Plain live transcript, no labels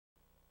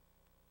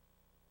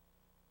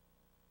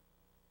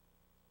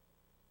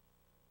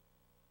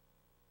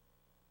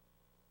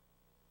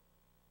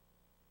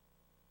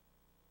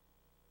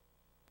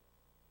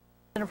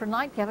And for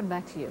tonight, Kevin,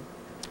 back to you.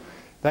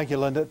 Thank you,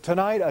 Linda.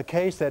 Tonight, a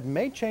case that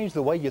may change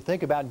the way you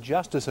think about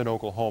justice in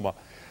Oklahoma.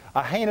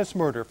 A heinous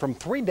murder from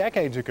 3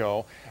 decades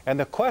ago, and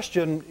the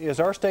question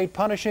is our state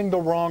punishing the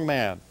wrong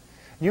man?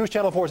 News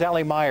Channel 4's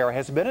Allie Meyer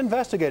has been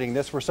investigating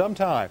this for some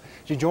time.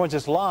 She joins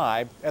us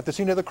live at the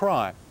scene of the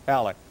crime.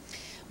 Allie.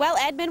 Well,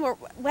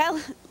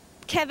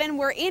 Kevin,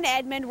 we're in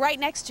Edmond, right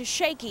next to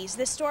Shakey's.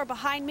 This store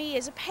behind me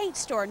is a paint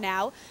store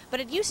now, but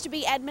it used to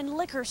be Edmond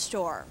Liquor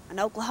Store. An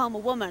Oklahoma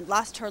woman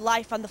lost her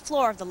life on the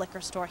floor of the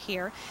liquor store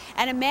here,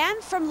 and a man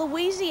from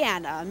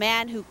Louisiana, a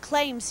man who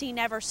claims he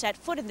never set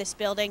foot in this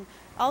building,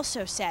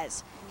 also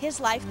says his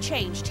life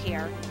changed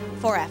here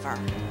forever.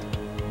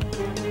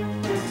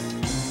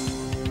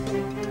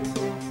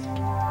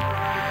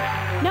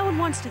 No one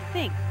wants to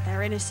think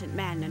they're innocent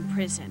men in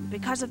prison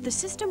because if the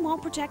system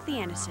won't protect the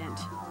innocent,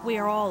 we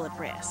are all at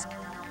risk.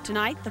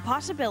 Tonight, the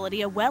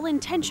possibility a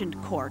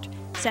well-intentioned court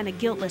sent a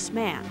guiltless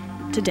man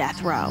to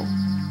death row.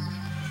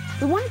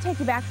 We want to take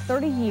you back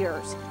 30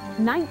 years,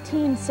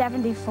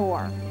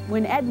 1974,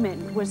 when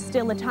Edmond was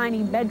still a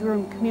tiny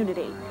bedroom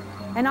community.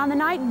 And on the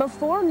night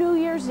before New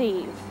Year's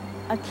Eve,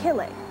 a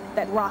killing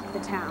that rocked the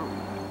town.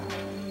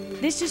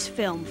 This is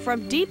film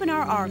from deep in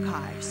our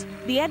archives.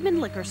 The Edmond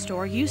Liquor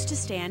Store used to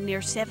stand near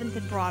 7th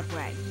and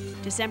Broadway.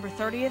 December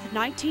 30th,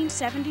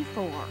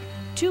 1974,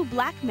 2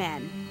 black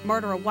men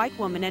murder a white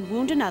woman and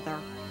wound another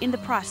in the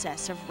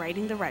process of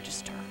raiding the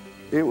register.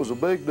 It was a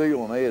big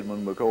deal in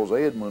Edmond because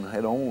Edmond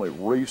had only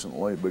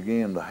recently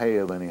begun to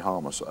have any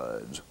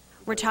homicides.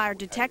 Retired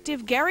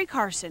Detective Gary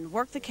Carson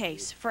worked the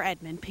case for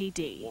Edmond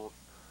PD.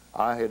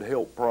 I had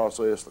helped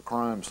process the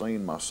crime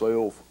scene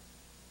myself,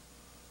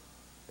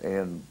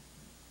 and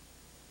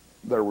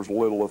there was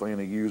little, if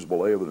any,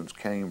 usable evidence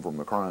came from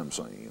the crime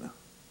scene.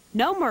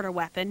 No murder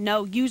weapon,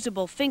 no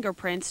usable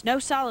fingerprints, no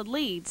solid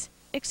leads,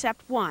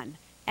 except one,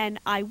 an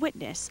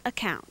eyewitness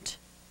account.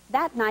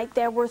 That night,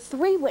 there were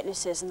 3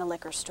 witnesses in the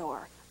liquor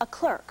store. A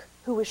clerk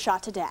who was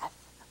shot to death,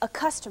 a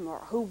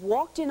customer who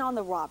walked in on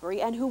the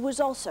robbery and who was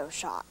also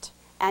shot,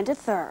 and a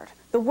third,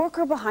 the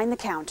worker behind the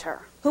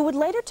counter, who would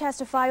later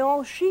testify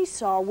all she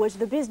saw was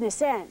the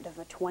business end of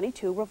a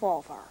 .22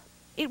 revolver.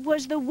 It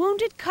was the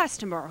wounded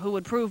customer who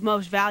would prove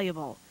most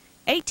valuable.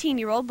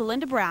 18-year-old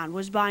Belinda Brown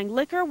was buying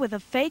liquor with a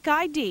fake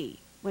ID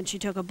when she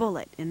took a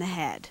bullet in the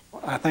head.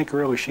 I think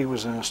really she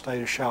was in a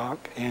state of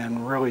shock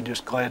and really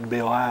just glad to be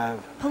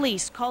alive.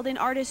 Police called in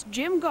artist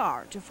Jim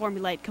Garr to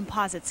formulate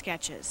composite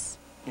sketches.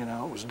 You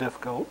know, it was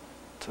difficult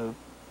to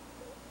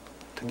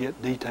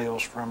get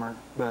details from her,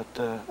 but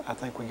I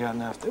think we got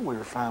enough that we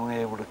were finally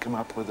able to come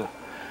up with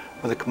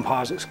a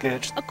composite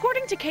sketch.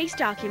 According to case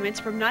documents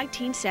from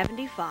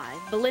 1975,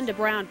 Belinda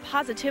Brown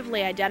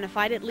positively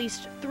identified at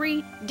least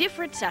 3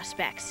 different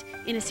suspects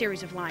in a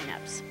series of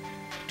lineups.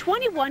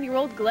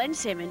 21-year-old Glenn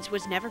Simmons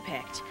was never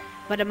picked,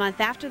 but a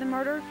month after the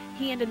murder,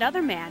 he and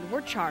another man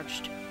were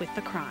charged with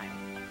the crime.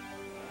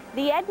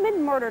 The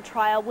Edmond murder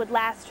trial would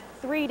last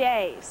 3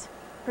 days.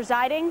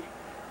 Presiding,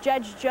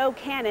 Judge Joe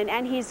Cannon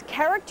and his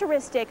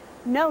characteristic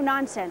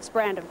no-nonsense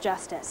brand of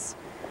justice.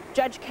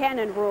 Judge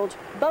Cannon ruled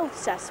both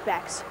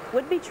suspects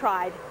would be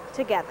tried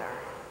together.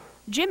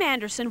 Jim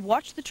Anderson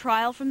watched the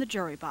trial from the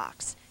jury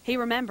box. He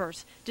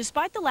remembers,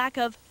 despite the lack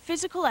of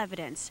physical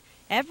evidence,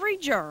 every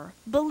juror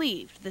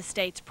believed the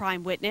state's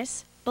prime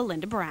witness,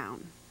 Belinda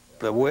Brown.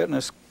 The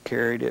witness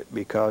carried it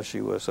because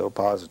she was so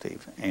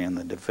positive, and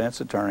the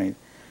defense attorney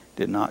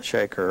did not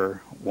shake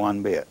her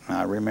one bit. And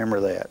I remember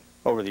that.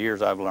 Over the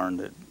years, I've learned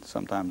that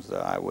sometimes the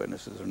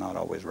eyewitnesses are not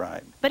always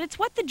right. But it's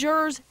what the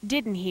jurors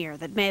didn't hear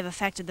that may have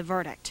affected the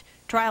verdict.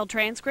 Trial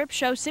transcripts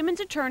show Simmons'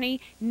 attorney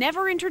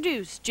never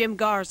introduced Jim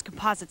Garr's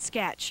composite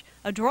sketch,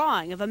 a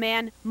drawing of a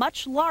man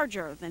much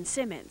larger than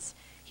Simmons.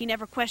 He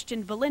never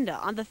questioned Belinda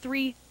on the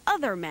 3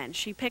 other men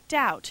she picked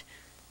out.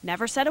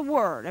 Never said a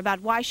word about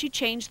why she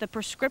changed the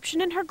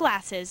prescription in her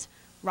glasses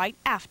right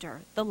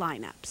after the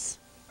lineups.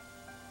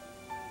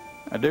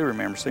 I do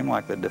remember, it seemed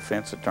like the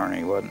defense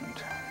attorney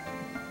wasn't,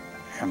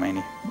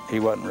 he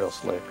wasn't real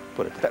slick,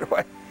 put it that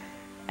way.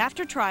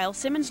 After trial,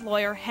 Simmons'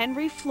 lawyer,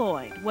 Henry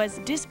Floyd, was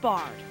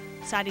disbarred,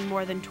 citing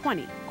more than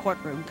 20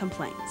 courtroom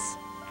complaints.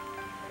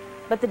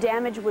 But the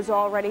damage was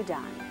already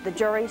done. The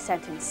jury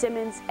sentenced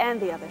Simmons and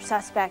the other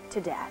suspect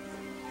to death.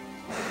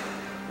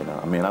 You know,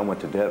 I went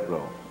to death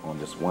row on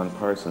just one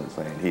person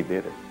saying he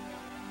did it.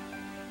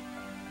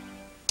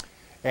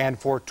 And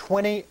for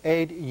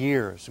 28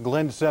 years,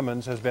 Glenn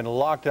Simmons has been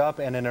locked up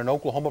and in an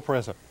Oklahoma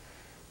prison.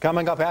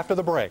 Coming up after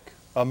the break,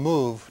 a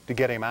move to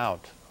get him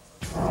out.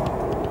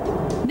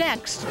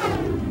 Next,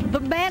 the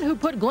man who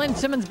put Glenn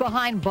Simmons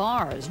behind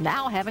bars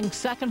now having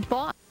second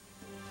thought.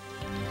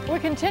 We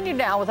continue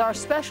now with our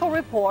special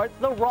report,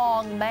 The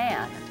Wrong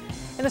Man.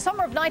 In the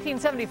summer of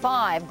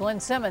 1975, Glenn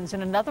Simmons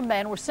and another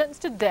man were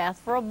sentenced to death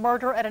for a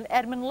murder at an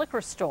Edmond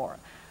liquor store.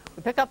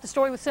 We pick up the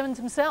story with Simmons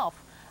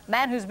himself, a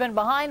man who's been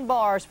behind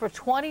bars for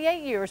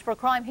 28 years for a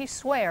crime he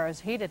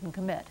swears he didn't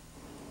commit.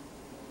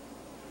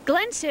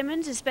 Glenn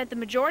Simmons has spent the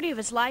majority of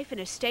his life in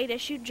a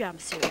state-issued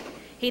jumpsuit.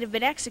 He'd have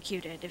been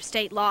executed if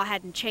state law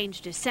hadn't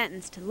changed his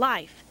sentence to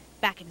life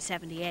back in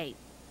 '78.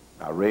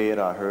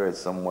 I heard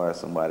somewhere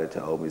somebody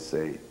told me,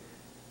 say,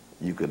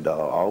 you could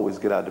always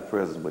get out of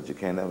prison, but you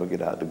can't ever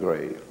get out the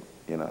grave,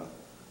 you know.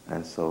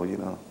 And so, you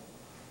know,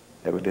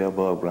 every day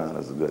above ground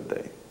is a good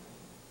day.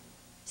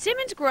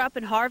 Simmons grew up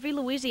in Harvey,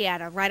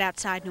 Louisiana, right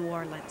outside New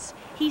Orleans.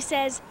 He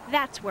says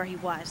that's where he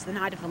was the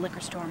night of the liquor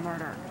store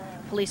murder.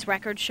 Police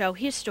records show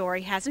his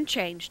story hasn't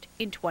changed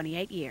in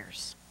 28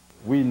 years.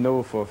 We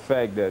know for a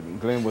fact that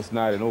Glenn was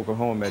not in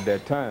Oklahoma at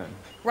that time.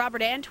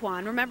 Robert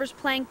Antoine remembers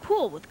playing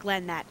pool with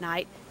Glenn that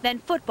night, then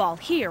football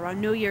here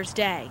on New Year's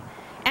Day.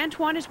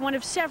 Antoine is one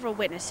of several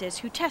witnesses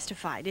who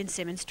testified in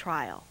Simmons'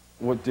 trial.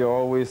 What they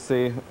always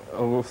say,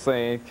 was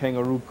saying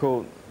kangaroo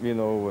coat, you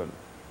know,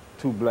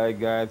 two black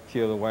guys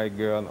killed a white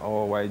girl and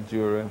all white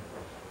jury.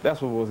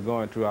 That's what was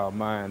going through our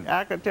mind.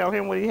 I could tell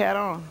him what he had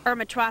on.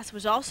 Irma Tross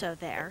was also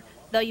there,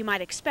 though you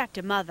might expect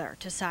a mother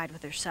to side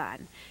with her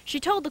son. She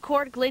told the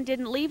court Glenn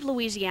didn't leave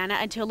Louisiana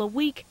until a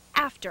week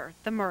after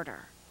the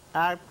murder.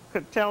 I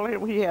could tell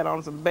him he had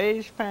on some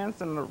beige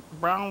pants and a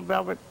brown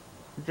velvet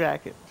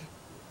jacket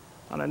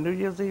on a New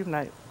Year's Eve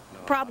night.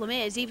 Problem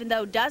is, even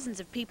though dozens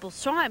of people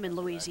saw him in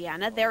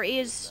Louisiana, there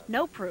is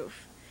no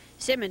proof.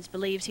 Simmons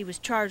believes he was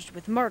charged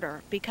with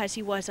murder because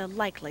he was a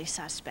likely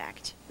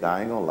suspect.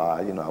 I ain't gonna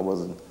lie, you know, I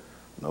wasn't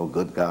no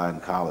good guy in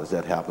college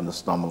that happened to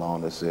stumble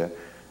on this here.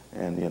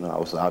 And, you know, I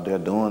was out there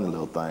doing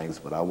little things,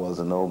 but I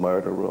wasn't no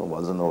murderer,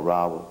 wasn't no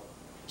robber.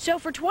 So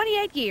for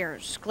 28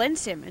 years, Glenn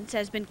Simmons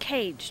has been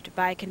caged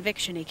by a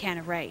conviction he can't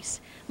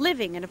erase,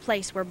 living in a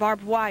place where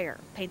barbed wire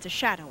paints a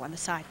shadow on the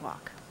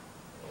sidewalk.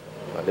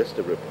 Now, this is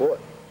the report.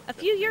 A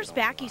few years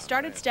back, he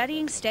started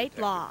studying state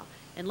law,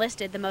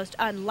 enlisted the most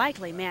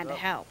unlikely man to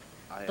help,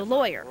 the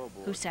lawyer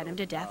who sent him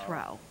to death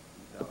row.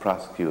 The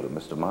prosecutor,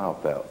 Mr.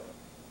 Milfeld,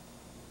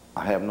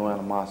 I have no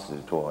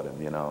animosity toward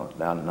him, you know,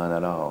 none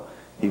at all.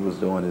 He was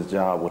doing his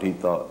job, what he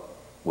thought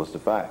was the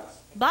facts.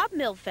 Bob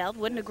Milfeld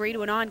wouldn't agree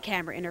to an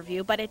on-camera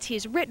interview, but it's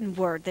his written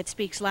word that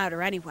speaks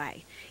louder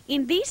anyway.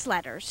 In these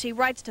letters, he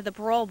writes to the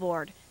parole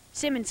board,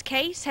 Simmons'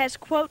 case has,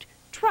 quote,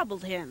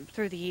 troubled him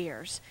through the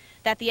years,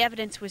 that the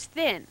evidence was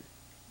thin,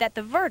 that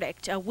the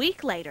verdict a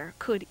week later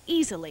could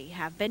easily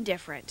have been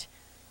different.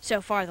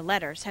 So far, the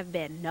letters have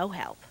been no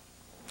help.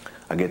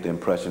 I get the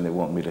impression they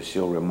want me to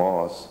show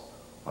remorse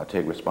or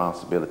take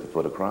responsibility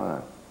for the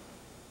crime.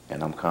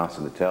 And I'm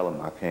constantly telling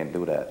them I can't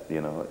do that, you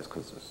know, it's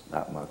because it's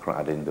not my crime,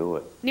 I didn't do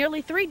it.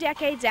 Nearly 3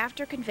 decades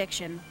after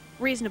conviction,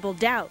 reasonable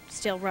doubt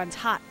still runs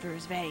hot through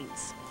his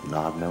veins. No,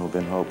 I've never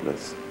been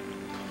hopeless.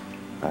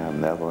 I have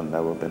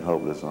never been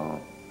hopeless.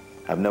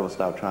 I've never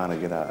stopped trying to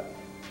get out.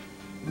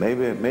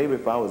 Maybe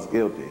if I was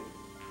guilty.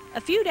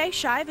 A few days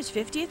shy of his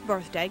 50th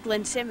birthday,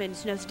 Glenn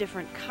Simmons knows a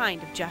different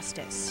kind of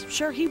justice.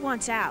 Sure, he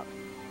wants out,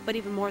 but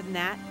even more than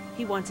that,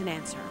 he wants an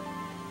answer.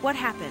 What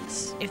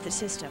happens if the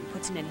system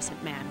puts an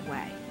innocent man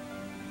away?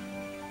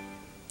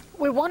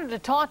 We wanted to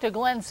talk to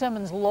Glenn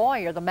Simmons'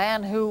 lawyer, the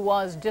man who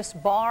was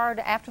disbarred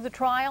after the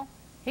trial.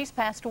 He's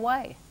passed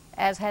away,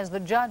 as has the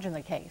judge in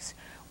the case.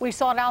 We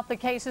sought out the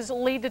case's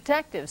lead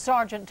detective,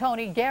 Sergeant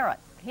Tony Garrett.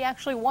 He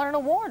actually won an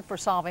award for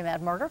solving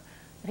that murder,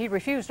 but he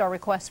refused our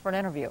request for an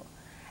interview.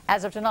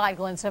 As of tonight,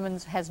 Glenn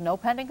Simmons has no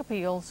pending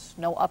appeals,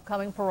 no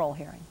upcoming parole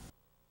hearing.